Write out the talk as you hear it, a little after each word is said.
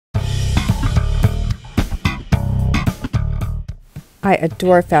I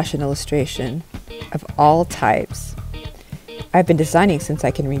adore fashion illustration of all types. I've been designing since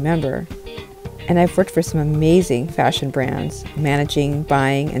I can remember, and I've worked for some amazing fashion brands, managing,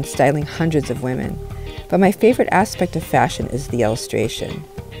 buying, and styling hundreds of women. But my favorite aspect of fashion is the illustration.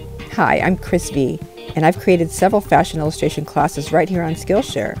 Hi, I'm Chris V, and I've created several fashion illustration classes right here on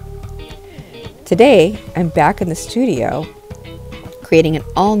Skillshare. Today, I'm back in the studio creating an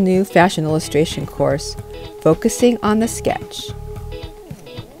all-new fashion illustration course focusing on the sketch.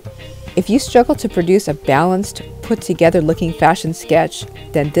 If you struggle to produce a balanced, put-together looking fashion sketch,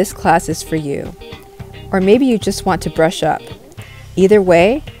 then this class is for you. Or maybe you just want to brush up. Either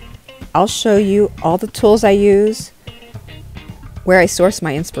way, I'll show you all the tools I use, where I source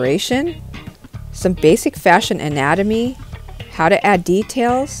my inspiration, some basic fashion anatomy, how to add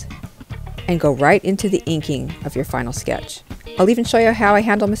details, and go right into the inking of your final sketch. I'll even show you how I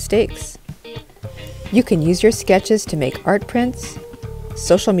handle mistakes. You can use your sketches to make art prints,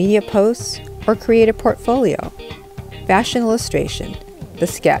 social media posts, or create a portfolio. Fashion illustration, the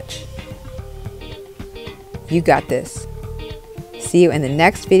sketch. You got this. See you in the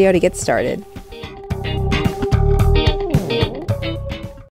next video to get started.